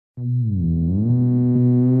Gua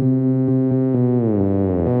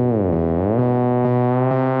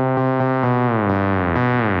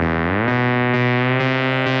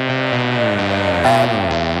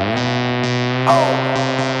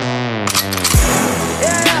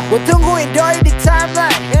tungguin doi di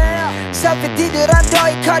timeline, sampai tiduran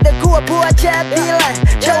doi kode gua buat chatline.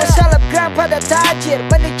 Cowok selebgram pada tajir,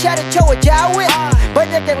 mending cari cowok jawit.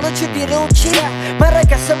 Banyak yang lucu diruci,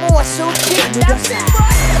 mereka semua suci.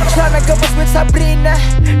 Celana gemes with Sabrina,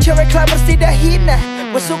 cewek klamers tidak hina.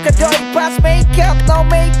 Gua suka doi pas make up, no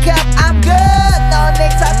make up I'm good. No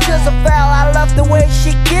next I choose a fell, I love the way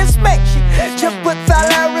she kiss me. Jemput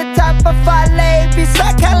Valerie tanpa valet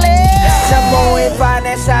bisa kali. Temuin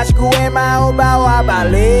Vanessa, gue mau bawa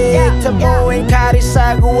balik. Temuin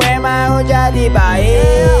Karissa, gue mau jadi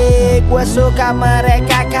baik. Gue suka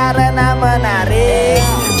mereka karena menarik.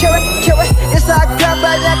 Cewek-cewek Instagram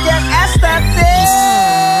banyak yang estetik.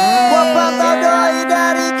 Gue pantau doi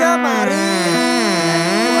dari kemarin,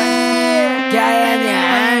 gayanya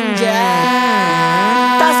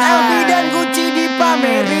anjay. Tas LV dan Gucci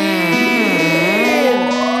dipamerin,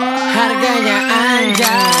 harganya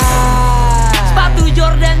anjay. Sepatu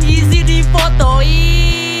Jordan Yeezy difotoin,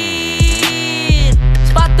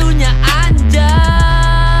 sepatunya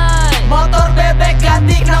anjay. Motor bebek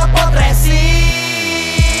ganti knalpot racing,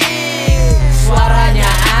 suaranya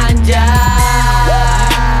anjay.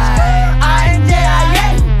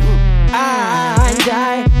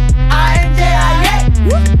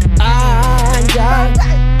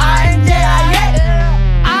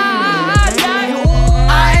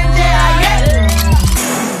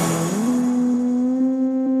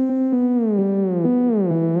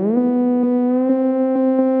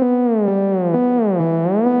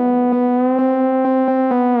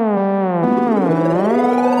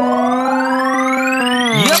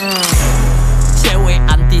 Cewek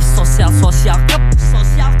anti sosial club,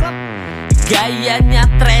 gayanya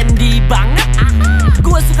trendy banget.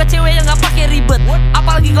 Gue suka cewek yang gak pakai ribet,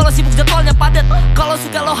 apalagi kalau sibuk jadwalnya padat. Kalau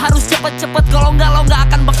suka lo harus cepet-cepet, kalau enggak lo gak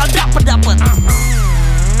akan bakal dapet.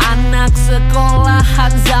 Anak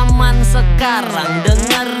sekolahan zaman sekarang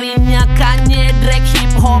dengerinnya Kanye, Drake,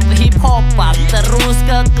 hip-hopan. Terus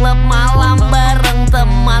ke klub malam bareng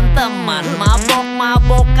teman-teman,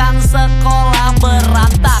 mabok-mabokan sekolah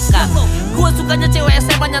berantakan. Gue sukanya cewek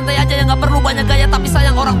SMA nyantai aja yang gak perlu banyak gaya, tapi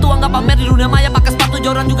sayang orang tua gak pamer di dunia maya. Pakai sepatu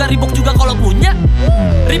Jordan juga, Reebok juga kalau punya,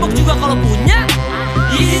 Yeezy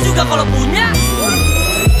juga kalau punya.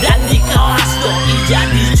 Dan di kelas doi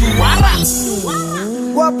jadi juara.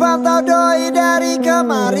 Gua pantau doi dari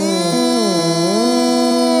kemarin,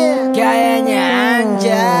 gayanya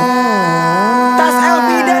anjay. Tas LV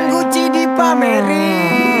dan Gucci dipamerin,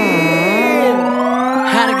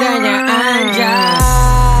 harganya anjay.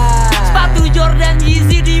 Sepatu Jordan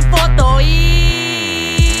Yeezy difotoin,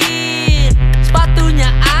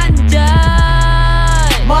 sepatunya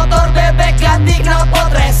anjay. Motor bebek ganti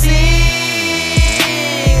knalpot racing,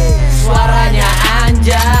 suaranya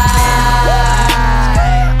anjay.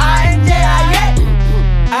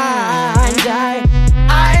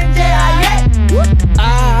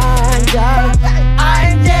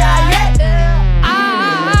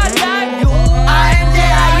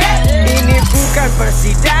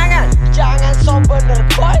 Persidangan, jangan so bener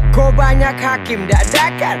boy. Kok banyak hakim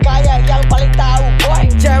dadakan, kayak yang paling tahu boy.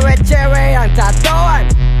 Cewek-cewek yang tatoan,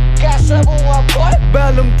 gak semua boy.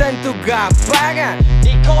 Belum tentu gampangan,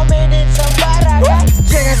 dikomenin sembarangan.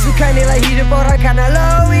 Jangan suka nilai hidup orang karena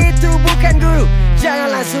lo itu bukan guru.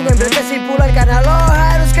 Jangan langsung ambil kesimpulan karena lo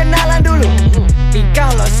harus kenalan dulu.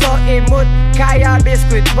 Kalau so imut kayak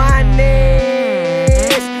biskuit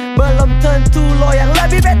manis, belum tentu lo yang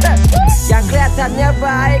lebih better. Yang kelihatannya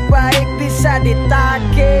baik-baik bisa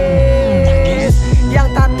ditakis, yang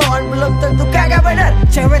tatoan belum tentu kagak bener.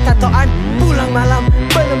 Cewek tatoan pulang malam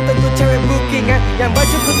belum tentu cewek bookingan. Yang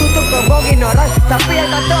baju ketutup ngomongin orang, tapi yang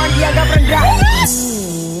tatoan dianggap rendah.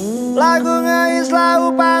 Lagu ngais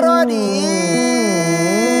lagu parodi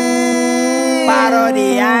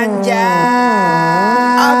anjay.